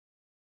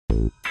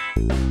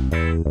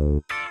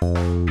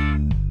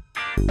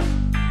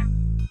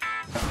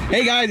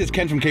Hey guys, it's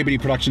Ken from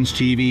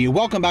KBDProductionsTV.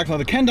 Welcome back to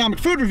another Ken Domik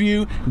food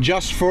review,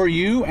 just for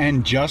you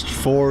and just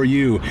for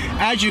you.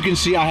 As you can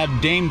see, I have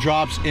Daym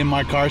Drops in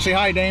my car. Say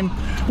hi, Daym.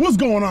 What's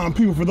going on,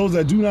 people? For those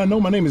that do not know,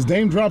 my name is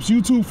Daym Drops,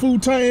 YouTube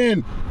food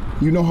tie-in.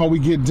 You know how we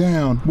get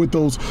down with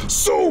those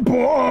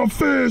super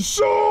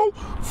official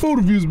food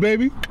reviews,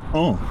 baby.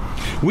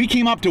 We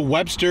came up to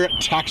Webster,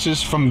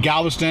 Texas from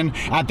Galveston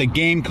at the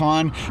Game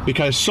Con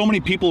because so many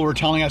people were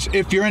telling us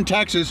if you're in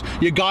Texas,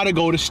 you gotta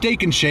go to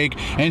Steak and Shake.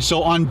 And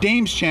so on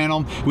Daym's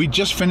channel, we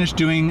just finished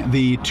doing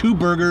the 2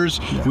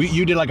 burgers. Yes.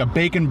 You did like a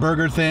bacon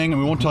burger thing,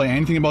 and we won't tell you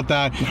anything about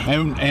that.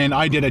 And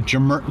I did a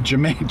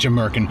Jamaican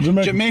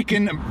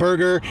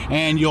burger,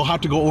 and you'll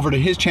have to go over to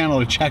his channel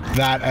to check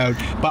that out.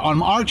 But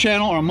on our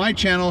channel, or on my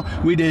channel,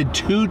 we did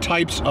 2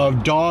 types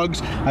of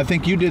dogs. I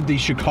think you did the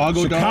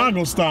Chicago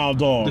style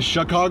dog. The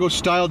Chicago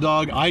style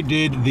dog. I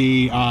did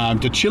the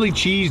chili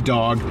cheese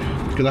dog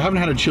because I haven't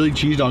had a chili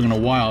cheese dog in a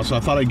while, so I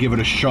thought I'd give it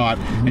a shot.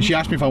 And she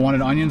asked me if I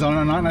wanted onions on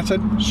it or not, and I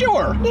said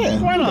sure. Yeah,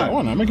 why not?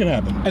 Why not? Make it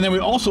happen. And then we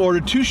also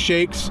ordered 2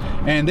 shakes,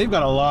 and they've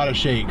got a lot of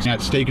shakes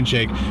at Steak and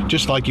Shake,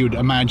 just like you would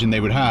imagine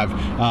they would have.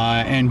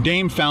 And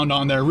Daym found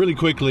on there really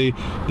quickly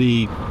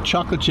the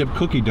chocolate chip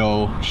cookie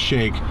dough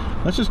shake.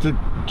 Let's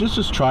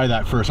just try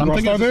that first. I'm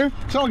thinking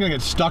it's not gonna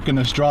get stuck in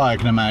the straw, I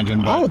can imagine.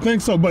 But, I would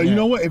think so, but yeah. You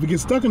know what? If it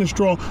gets stuck in the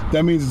straw,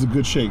 that means it's a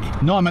good shake.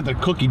 No, I meant the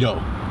cookie dough.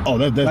 Oh,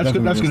 that's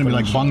gonna be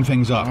like bung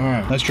things up. All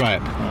right, let's try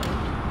it.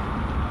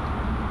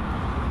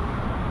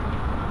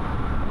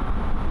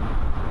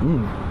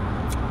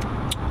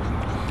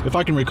 Right. If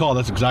I can recall,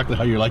 that's exactly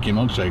how you like your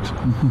milkshakes.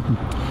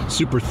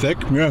 Super thick.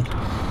 Yeah.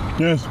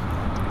 Yes.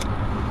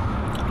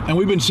 And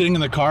we've been sitting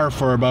in the car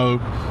for about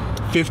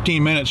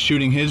 15 minutes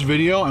shooting his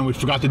video, and we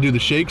forgot to do the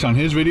shakes on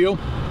his video,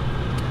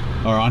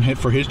 or on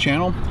for his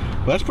channel.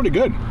 But that's pretty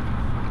good.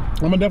 I'm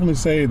gonna definitely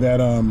say that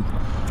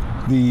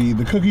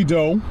the cookie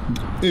dough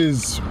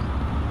it's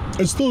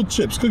still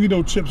chips, cookie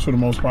dough chips for the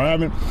most part. I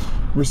haven't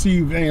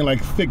received any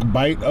like thick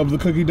bite of the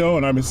cookie dough,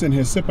 and I've been sitting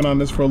here sipping on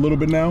this for a little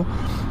bit now.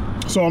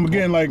 So I'm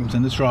getting like it's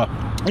in the straw.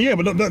 Yeah,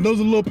 but those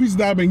are the little pieces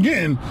that I've been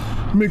getting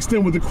mixed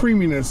in with the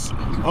creaminess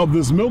of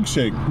this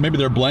milkshake. Maybe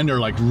their blender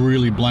like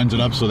really blends it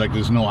up so that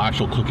there's no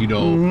actual cookie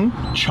dough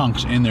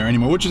chunks in there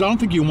anymore, which is, I don't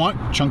think you want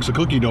chunks of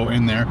cookie dough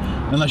in there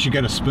unless you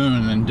get a spoon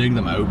and then dig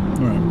them out.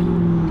 Right.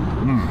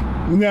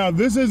 Now,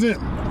 this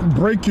isn't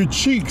break your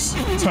cheeks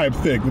type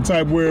thick, the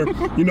type where,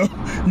 you know,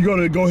 you're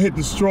gonna go hit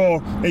the straw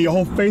and your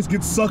whole face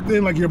gets sucked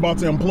in like you're about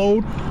to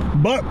implode,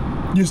 but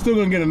you're still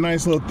gonna get a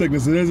nice little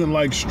thickness. It isn't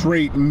like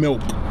straight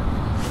milk.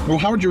 Well,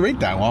 how would you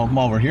rate that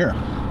while we're here?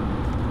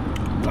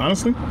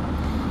 Honestly,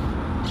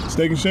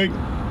 Steak and Shake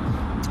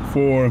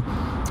for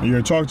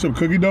your chocolate chip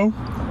cookie dough,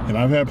 and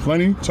I've had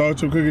plenty chocolate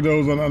chip cookie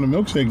doughs on the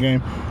milkshake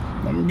game.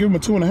 I'm gonna give them a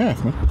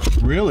 2.5, man.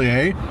 Really,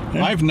 eh?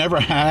 Yeah. I've never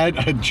had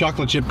a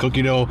chocolate chip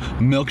cookie dough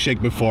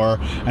milkshake before,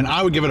 and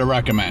I would give it a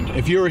recommend.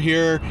 If you were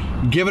here,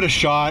 give it a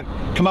shot.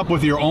 Come up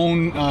with your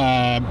own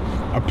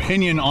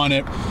opinion on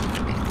it.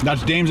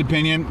 That's Daym's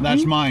opinion,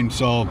 that's mine.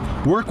 So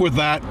work with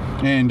that,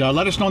 and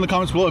let us know in the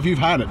comments below if you've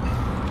had it.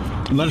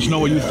 And let us know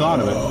what you thought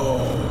of it.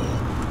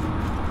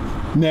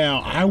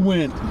 Now, I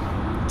went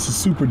to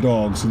Super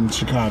Dogs in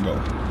Chicago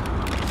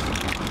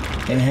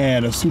and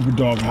had a Super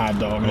Dog hot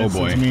dog. Oh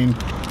boy. I mean,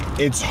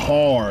 it's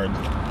hard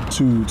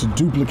to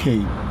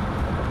duplicate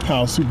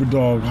how Super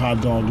Dog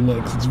hot dog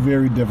looks. It's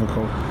very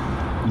difficult.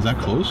 Is that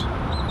close?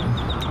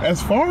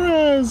 As far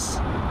as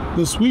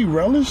the sweet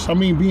relish, I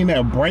mean, being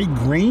that bright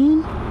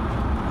green,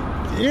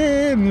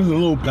 yeah, and there's a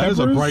little peppers.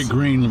 That is a bright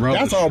green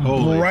relish. That's a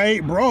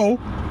bright, bro.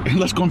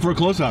 Let's go in for a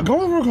close-up.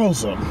 Go in for a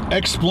close-up.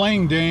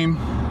 Explain, Daym.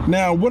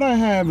 Now, what I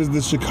have is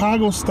the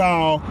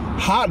Chicago-style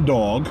hot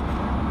dog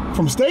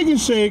from Steak and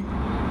Shake,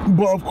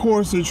 but of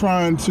course they're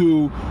trying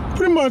to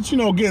pretty much, you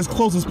know, get as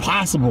close as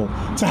possible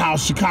to how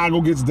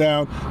Chicago gets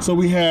down. So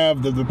we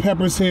have the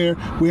peppers here,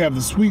 we have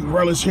the sweet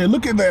relish here.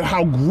 Look at that,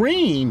 how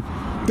green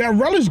that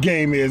relish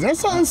game is. That's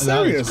something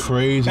serious. That is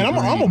crazy. And I'm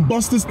gonna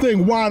bust this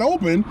thing wide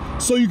open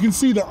so you can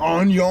see the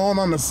onion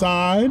on the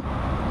side.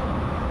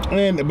 But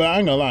I ain't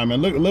gonna lie,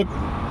 man. Look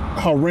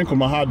how wrinkled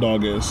my hot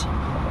dog is.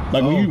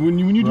 Like when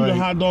you do the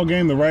hot dog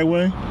game the right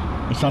way,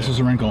 it's not supposed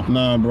to wrinkle.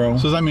 Nah, bro.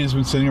 So does that mean it's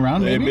been sitting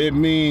around, maybe? It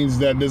means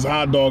that this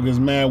hot dog is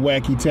mad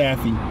wacky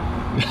taffy.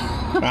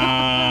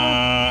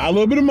 A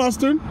little bit of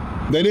mustard.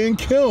 They didn't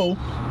kill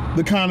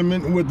the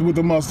condiment with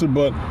the mustard,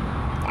 but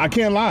I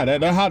can't lie.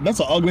 That's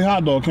an ugly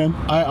hot dog, Ken.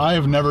 I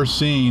have never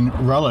seen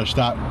relish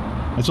that.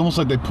 It's almost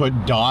like they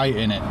put dye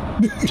in it.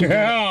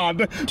 Yeah,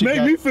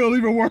 make me feel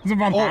even worse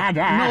about hot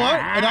dog. You know what?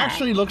 It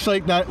actually looks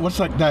like that. What's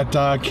like that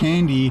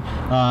candy?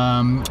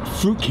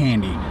 Fruit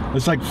candy.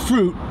 It's like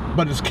fruit,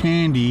 but it's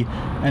candy,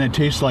 and it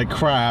tastes like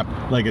crap.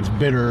 Like it's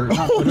bitter.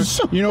 Oh,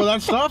 you know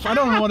that stuff? I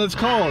don't know what it's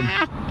called.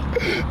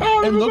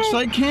 It looks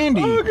like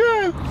candy. Oh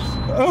god.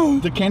 Oh.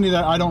 The candy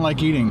that I don't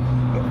like eating.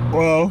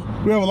 Well,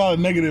 we have a lot of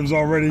negatives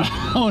already.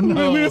 Oh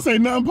no. We didn't say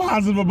nothing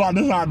positive about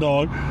this hot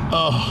dog.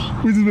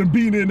 Oh. We just been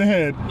beating it in the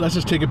head. Let's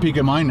just take a peek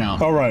at mine now.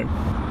 All right.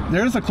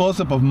 There's a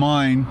close-up of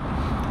mine,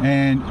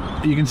 and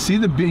you can see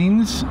the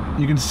beans.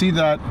 You can see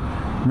that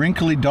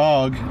wrinkly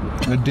dog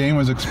that Daym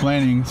was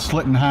explaining,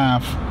 slit in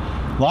half.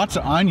 Lots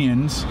of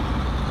onions,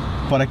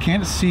 but I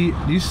can't see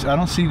these. I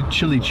don't see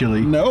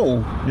chili.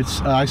 No.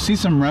 It's I see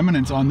some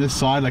remnants on this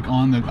side, like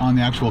on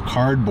the actual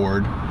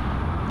cardboard,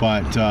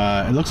 but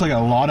it looks like a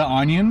lot of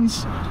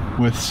onions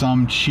with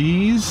some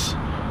cheese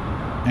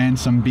and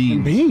some beans.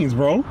 And beans,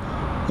 bro.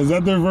 Is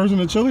that their version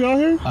of chili out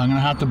here? I'm gonna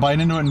have to bite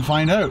into it and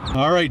find out.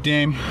 All right,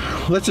 Daym,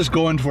 let's just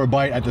go in for a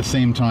bite at the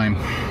same time.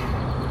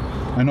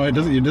 I know it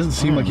doesn't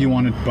seem like you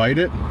want to bite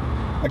it.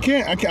 I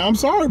can't. I'm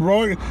sorry,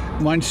 bro.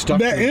 Mine's stuck.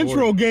 That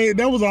intro game,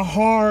 that was a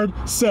hard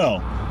sell.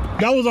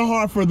 That was a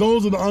hard, for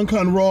those of the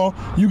uncut and raw,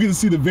 you get to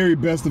see the very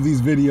best of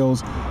these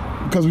videos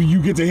because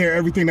you get to hear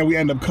everything that we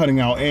end up cutting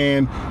out,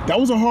 and that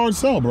was a hard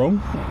sell, bro. I'm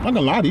not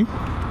gonna lie to you.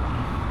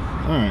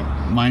 All right.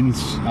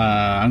 Mine's,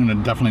 I'm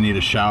gonna definitely need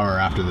a shower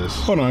after this.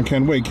 Hold on,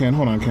 Ken. Wait, Ken.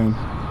 Hold on, Ken.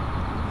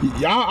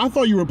 I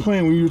thought you were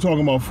playing when you were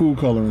talking about food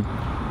coloring.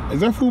 Is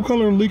that food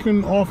coloring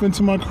leaking off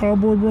into my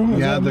cardboard, bro?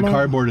 Yeah, the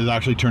cardboard is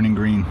actually turning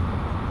green.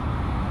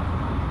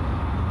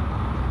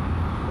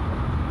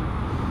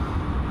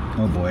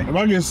 Oh boy. If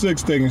I get sick,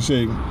 steak and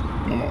shake.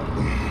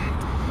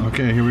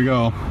 Okay, here we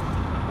go.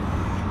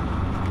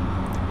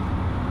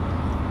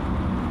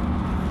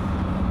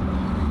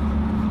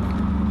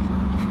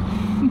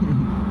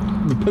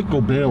 The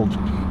pickle bailed.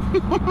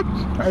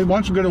 I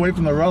want to get away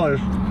from the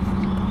relish.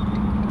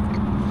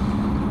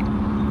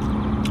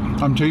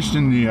 I'm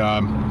tasting the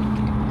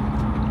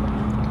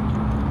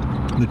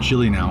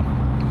chili now.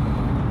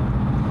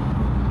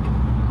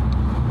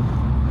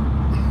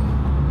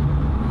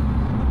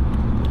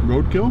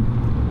 Roadkill?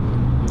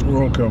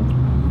 Roadkill.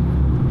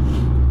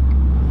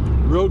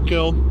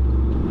 Roadkill.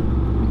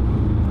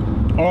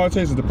 All I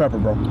taste is the pepper,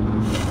 bro.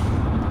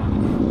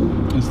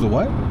 Is the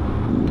what?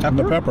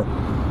 Pepper? The pepper.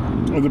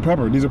 The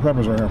pepper. These are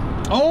peppers right here.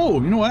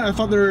 Oh, you know what? I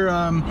thought they're,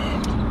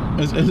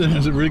 is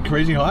it really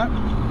crazy hot?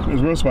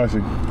 It's real spicy.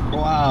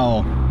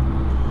 Wow.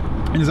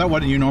 And is that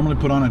what you normally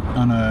put on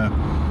a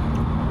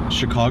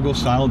Chicago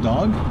style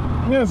dog?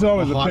 Yeah, it's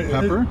always a hot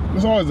pepper.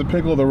 It's always the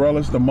pickle, the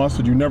relish, the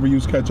mustard. You never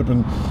use ketchup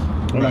on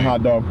a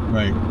hot dog.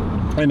 Right.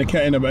 And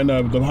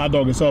the hot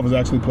dog itself is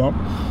actually plump.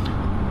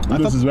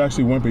 This is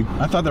actually wimpy.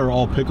 I thought they were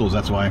all pickles.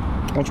 That's why.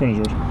 Which one is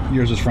yours?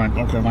 Yours is front.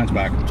 Okay. Mine's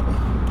back.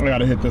 I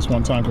gotta hit this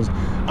one time because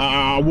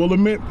I will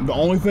admit the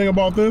only thing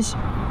about this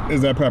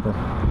is that pepper.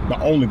 The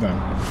only thing.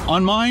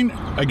 On mine,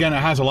 again, it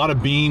has a lot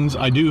of beans.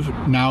 I do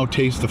now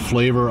taste the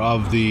flavor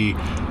of the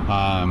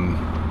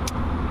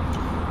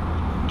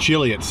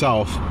chili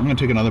itself. I'm gonna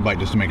take another bite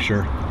just to make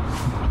sure.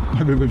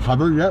 Have we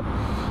covered yet?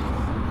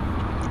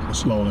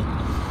 Slowly.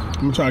 I'm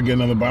gonna try to get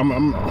another bite.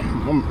 I'm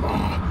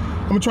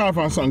gonna try to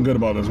find something good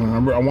about this one.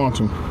 I want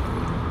to.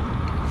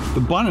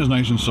 The bun is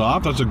nice and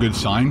soft. That's a good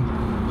sign.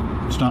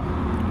 It's not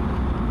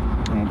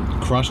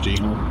crusty.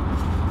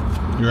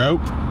 You're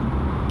out?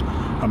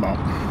 I'm out.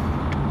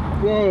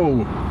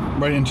 Whoa!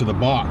 Right into the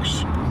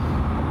box.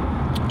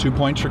 2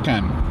 points for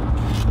Ken.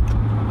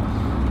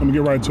 I'm gonna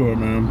get right to it,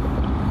 man.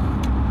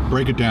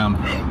 Break it down.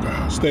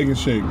 Steak and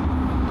shake.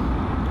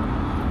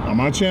 On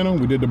my channel,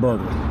 we did the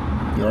burger.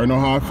 You already know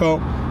how I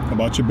felt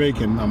about your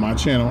bacon on my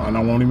channel, and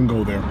I won't even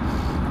go there.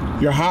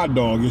 Your hot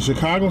dog, your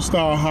Chicago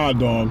style hot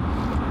dog,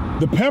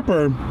 the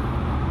pepper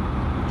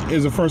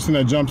is the first thing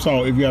that jumps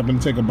out if you happen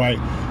to take a bite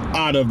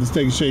out of the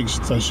steak and shake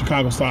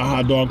Chicago style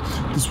hot dog.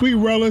 The sweet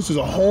relish, there's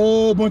a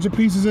whole bunch of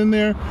pieces in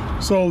there,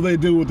 so they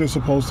do what they're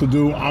supposed to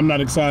do. I'm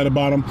not excited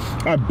about them.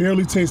 I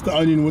barely taste the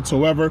onion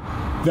whatsoever.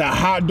 That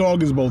hot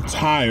dog is both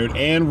tired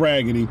and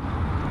raggedy.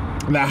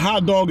 That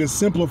hot dog is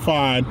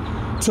simplified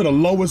to the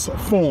lowest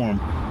form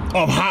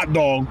of hot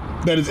dog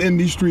that is in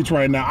these streets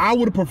right now. I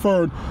would have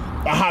preferred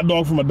a hot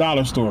dog from a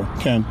dollar store,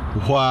 Ken.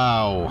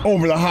 Wow.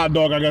 Over the hot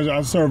dog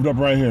I served up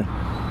right here.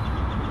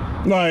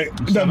 Like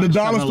the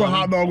dollar store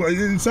hot dog,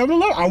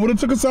 7-Eleven. I would have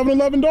took a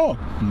 7-Eleven dog.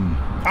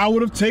 I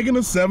would have taken a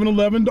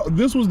 7-Eleven dog.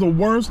 This was the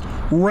worst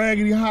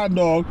raggedy hot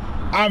dog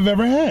I've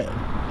ever had.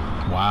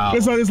 Wow.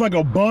 It's like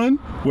a bun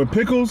with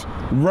pickles,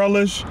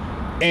 relish,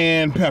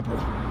 and pepper,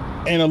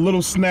 and a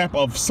little snap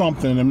of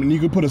something. I mean, you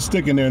could put a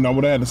stick in there, and I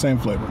would have had the same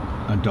flavor.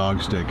 A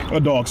dog stick. A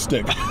dog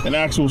stick. An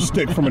actual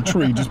stick from a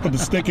tree. Just put the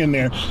stick in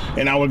there,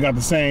 and I would have got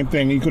the same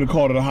thing. You could have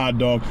called it a hot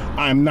dog.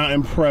 I am not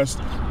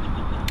impressed.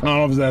 I don't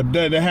know if it's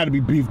that had to be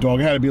beef dog.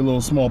 It had to be a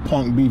little small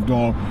punk beef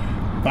dog.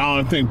 I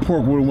don't think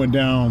pork would have went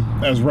down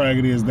as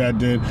raggedy as that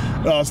did.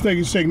 Steak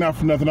and shake, not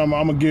for nothing. I'm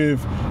gonna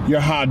give your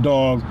hot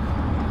dog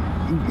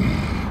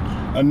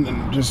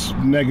just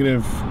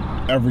negative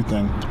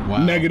everything.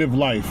 Wow. Negative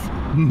life.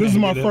 This is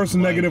my first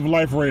negative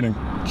life rating.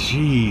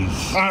 Jeez.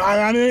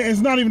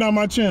 It's not even on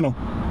my channel.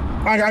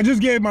 I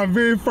just gave my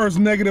very first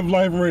negative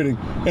life rating,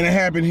 and it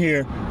happened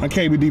here on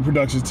KBD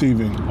Productions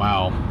TV.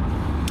 Wow.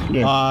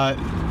 Yeah.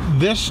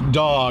 This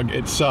dog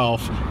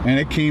itself, and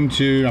it came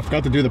to, I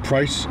forgot to do the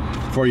price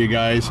for you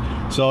guys.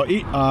 So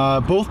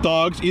both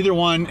dogs, either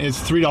one is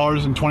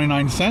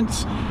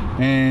 $3.29,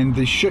 and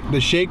the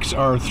shakes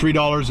are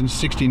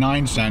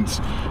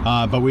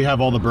 $3.69. But we have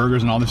all the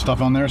burgers and all this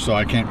stuff on there, so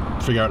I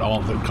can't figure out all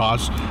of the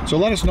costs. So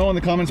let us know in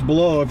the comments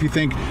below if you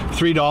think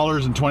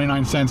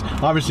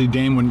 $3.29. Obviously,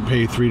 Daym wouldn't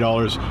pay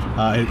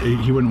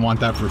 $3. He wouldn't want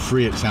that for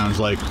free, it sounds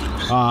like.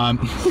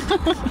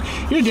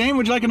 Here, Daym,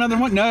 would you like another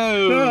one?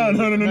 No.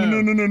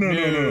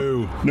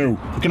 No.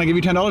 Can I give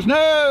you $10?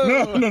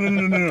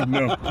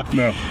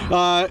 No.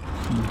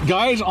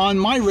 Guys, on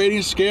my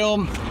rating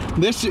scale,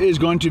 this is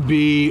going to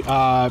be,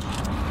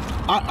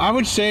 I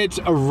would say it's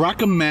a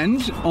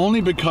recommend,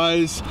 only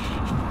because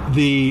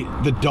the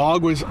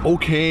dog was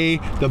okay,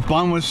 the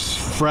bun was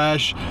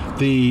fresh,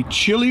 the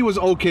chili was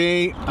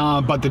okay,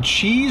 but the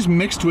cheese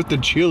mixed with the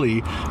chili,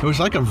 it was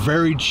like a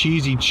very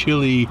cheesy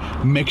chili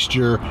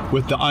mixture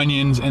with the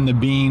onions and the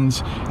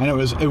beans, and it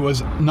was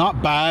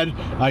not bad.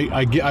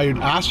 I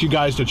ask you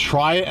guys to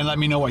try it and let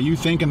me know what you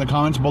think in the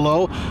comments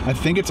below. I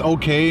think it's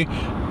okay.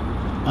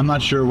 I'm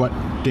not sure what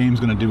Daym's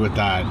gonna do with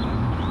that.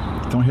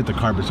 Don't hit the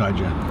car beside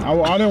you.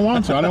 I didn't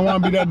want to. I didn't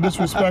want to be that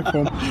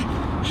disrespectful.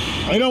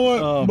 You know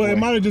what? Oh, but boy. it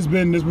might have just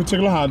been this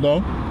particular hot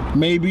dog.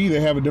 Maybe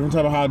they have a different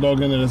type of hot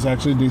dog in there that's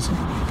actually decent.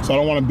 So I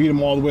don't want to beat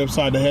them all the way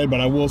upside the head,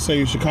 but I will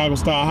say Chicago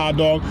style hot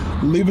dog,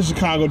 leave a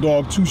Chicago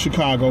dog to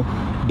Chicago.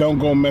 Don't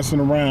go messing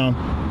around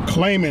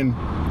claiming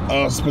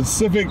a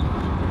specific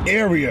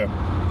area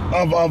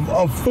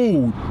of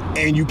food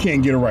and you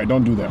can't get it right.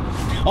 Don't do that.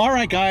 All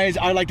right, guys,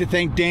 I'd like to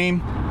thank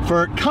Daym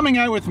for coming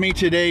out with me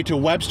today to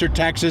Webster,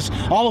 Texas,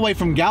 all the way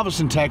from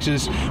Galveston,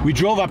 Texas. We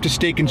drove up to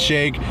Steak and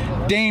Shake.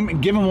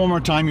 Daym, give him one more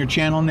time your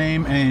channel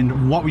name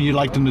and what would you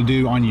like them to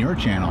do on your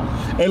channel?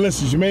 Hey,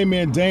 listen, it's your main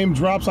man Daym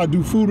Drops. I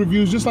do food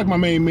reviews just like my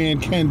main man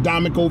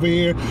Kendomik over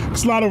here.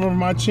 Slide over to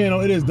my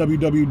channel. It is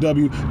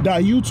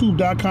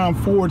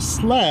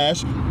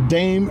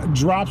www.youtube.com/Daym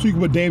Drops. You can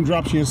put Daym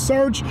Drops in your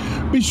search.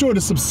 Be sure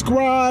to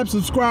subscribe.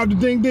 Subscribe to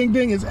Ding Ding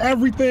Ding is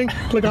everything.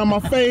 Click on my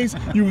face.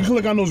 You can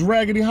click on those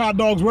raggedy hot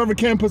dogs wherever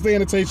Ken puts the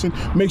annotation.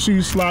 Make sure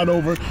you slide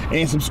over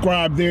and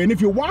subscribe there. And if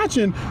you're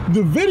watching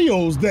the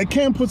videos that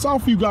Ken puts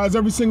out for you guys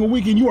every single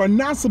week and you are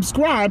not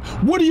subscribed,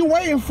 what are you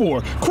waiting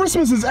for?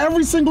 Christmas is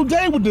every single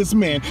day with this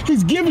man.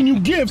 He's giving you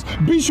gifts.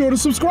 Be sure to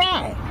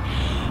subscribe.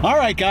 All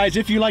right, guys,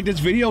 if you like this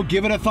video,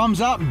 give it a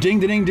thumbs up. Ding,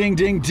 ding, ding,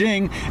 ding,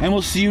 ding. And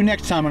we'll see you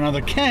next time on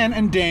another Ken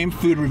and Daym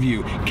food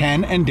review.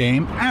 Ken and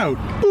Daym out.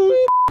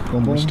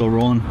 Boom, boom. Still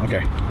rolling?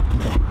 Okay.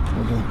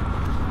 Okay.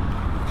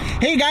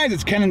 Hey, guys,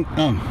 it's Ken and...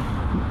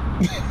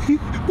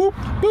 Boop,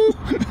 boop.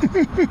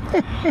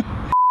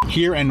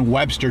 Here in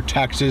Webster,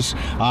 Texas.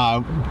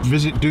 Boom,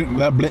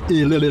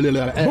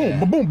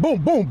 boom, boom,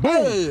 boom,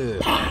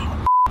 boom.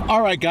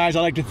 All right, guys,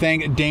 I'd like to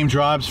thank Daym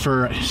Drops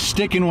for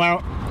sticking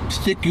wow.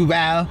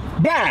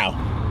 Bow.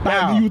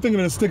 You were thinking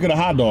of the stick of the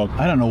hot dog.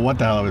 I don't know what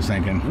the hell I was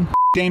thinking.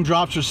 Daym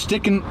Drops for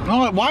sticking.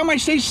 Oh, why am I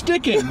saying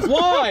sticking?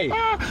 Why?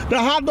 The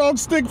hot dog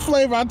stick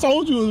flavor I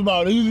told you was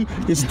about.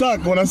 It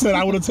stuck when I said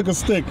I would have took a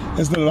stick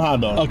instead of the hot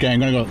dog. Okay, I'm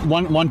gonna go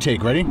one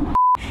take. Ready?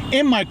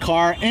 In my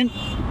car and.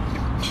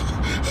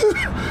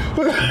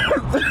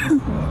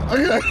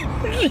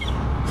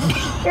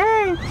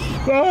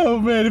 Oh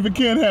man, if it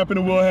can't happen,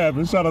 it will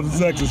happen. Shout out to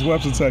Texas,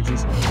 Webster,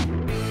 Texas.